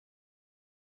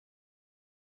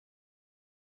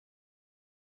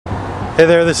Hey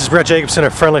there, this is Brett Jacobson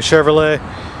at Friendly Chevrolet.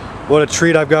 What a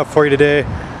treat I've got for you today.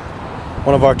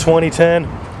 One of our 2010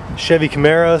 Chevy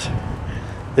Camaros.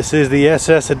 This is the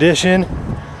SS edition,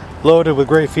 loaded with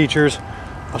great features.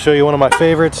 I'll show you one of my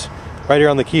favorites. Right here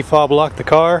on the key fob, lock the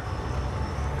car.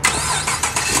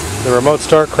 The remote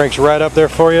start cranks right up there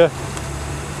for you.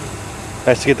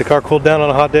 Nice to get the car cooled down on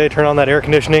a hot day, turn on that air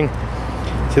conditioning.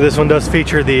 See, this one does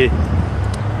feature the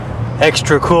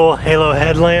extra cool halo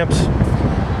headlamps.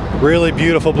 Really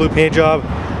beautiful blue paint job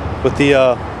with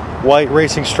the white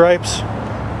racing stripes.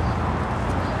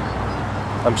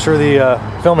 I'm sure the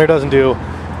film here doesn't do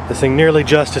this thing nearly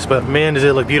justice, but man, does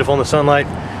it look beautiful in the sunlight.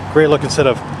 Great looking set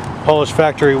of polished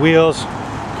factory wheels.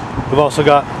 We've also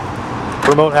got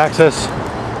remote access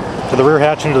to the rear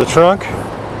hatch into the trunk.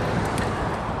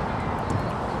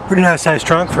 Pretty nice sized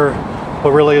trunk for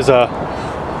what really is a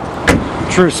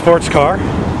true sports car.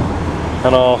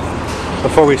 And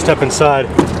before we step inside,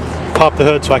 pop the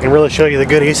hood so I can really show you the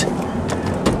goodies.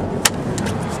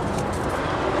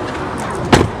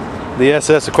 The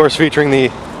SS, of course, featuring the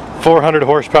 400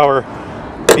 horsepower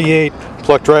V8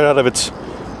 plucked right out of its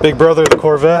big brother, the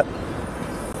Corvette.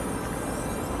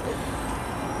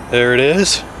 There it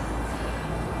is.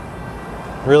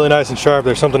 Really nice and sharp.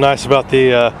 There's something nice about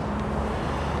the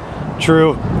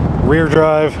true rear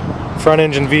drive front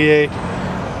engine V8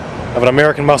 of an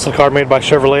American muscle car made by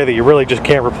Chevrolet that you really just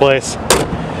can't replace.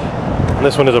 And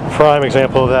this one is a prime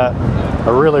example of that. I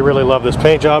really love this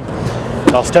paint job.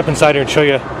 I'll step inside here and show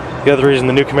you the other reason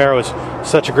the new Camaro is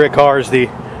such a great car is the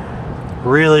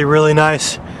really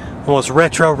nice, almost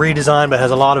retro redesign, but has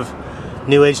a lot of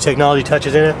new age technology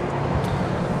touches in it.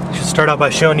 I should start out by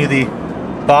showing you the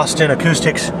Boston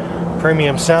Acoustics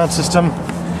premium sound system.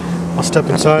 I'll step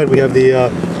inside. We have the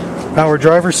power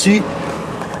driver's seat,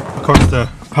 of course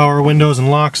the power windows and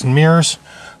locks and mirrors,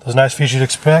 those nice features you'd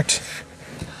expect.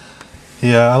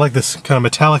 I like this kind of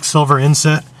metallic silver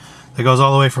inset that goes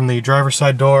all the way from the driver's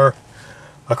side door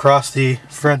across the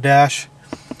front dash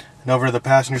and over to the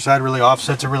passenger side. Really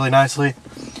offsets it really nicely.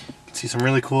 You can see some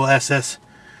really cool SS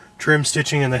trim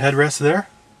stitching in the headrest there.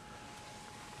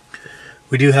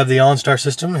 We do have the OnStar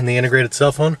system and the integrated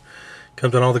cell phone.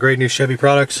 Comes on all the great new Chevy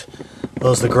products, as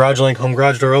well as the Garage Link home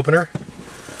garage door opener.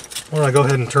 Why don't I go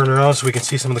ahead and turn around so we can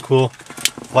see some of the cool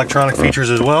electronic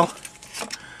features as well.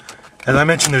 As I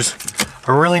mentioned, there's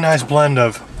a really nice blend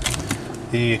of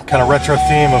the kind of retro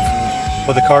theme of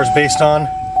what the car is based on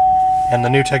and the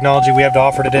new technology we have to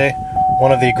offer today.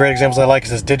 One of the great examples I like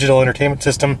is this digital entertainment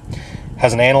system. It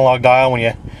has an analog dial when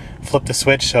you flip the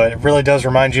switch, so it really does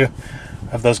remind you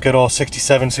of those good old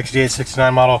 67, 68,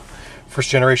 69 model first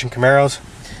generation Camaros.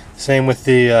 Same with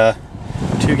the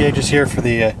 2 gauges here for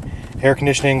the air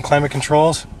conditioning, climate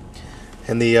controls,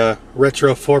 and the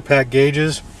retro 4-pack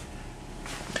gauges.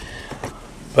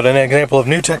 But an example of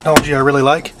new technology I really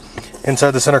like,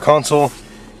 inside the center console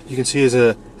you can see is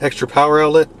an extra power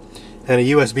outlet and a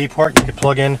USB port. You can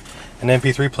plug in an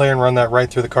MP3 player and run that right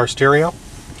through the car stereo.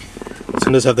 This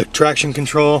one does have the traction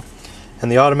control and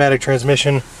the automatic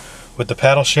transmission with the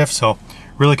paddle shift, so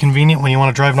really convenient when you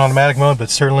want to drive in automatic mode, but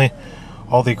certainly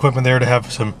all the equipment there to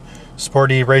have some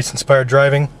sporty race inspired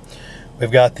driving. We've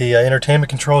got the entertainment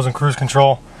controls and cruise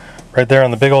control right there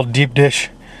on the big old deep dish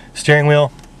steering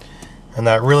wheel, and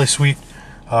that really sweet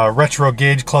retro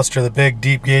gauge cluster, the big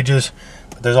deep gauges.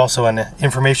 But there's also an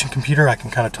information computer. I can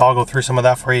kind of toggle through some of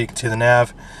that for you. You can see the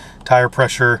nav, tire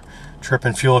pressure, trip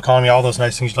and fuel economy, all those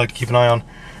nice things you'd like to keep an eye on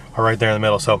are right there in the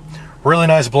middle. So really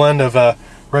nice blend of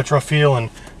retro feel and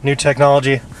new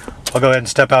technology. I'll go ahead and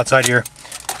step outside here,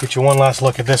 get you one last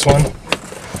look at this one.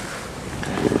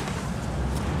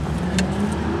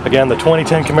 Again, the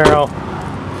 2010 Camaro,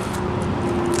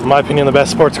 in my opinion, the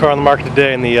best sports car on the market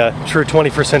today, and the true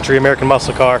 21st century American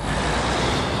muscle car.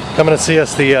 Coming to see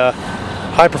us, the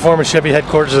high performance Chevy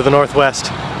headquarters of the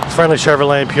Northwest, Friendly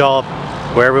Chevrolet in Puyallup,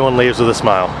 where everyone leaves with a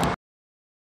smile.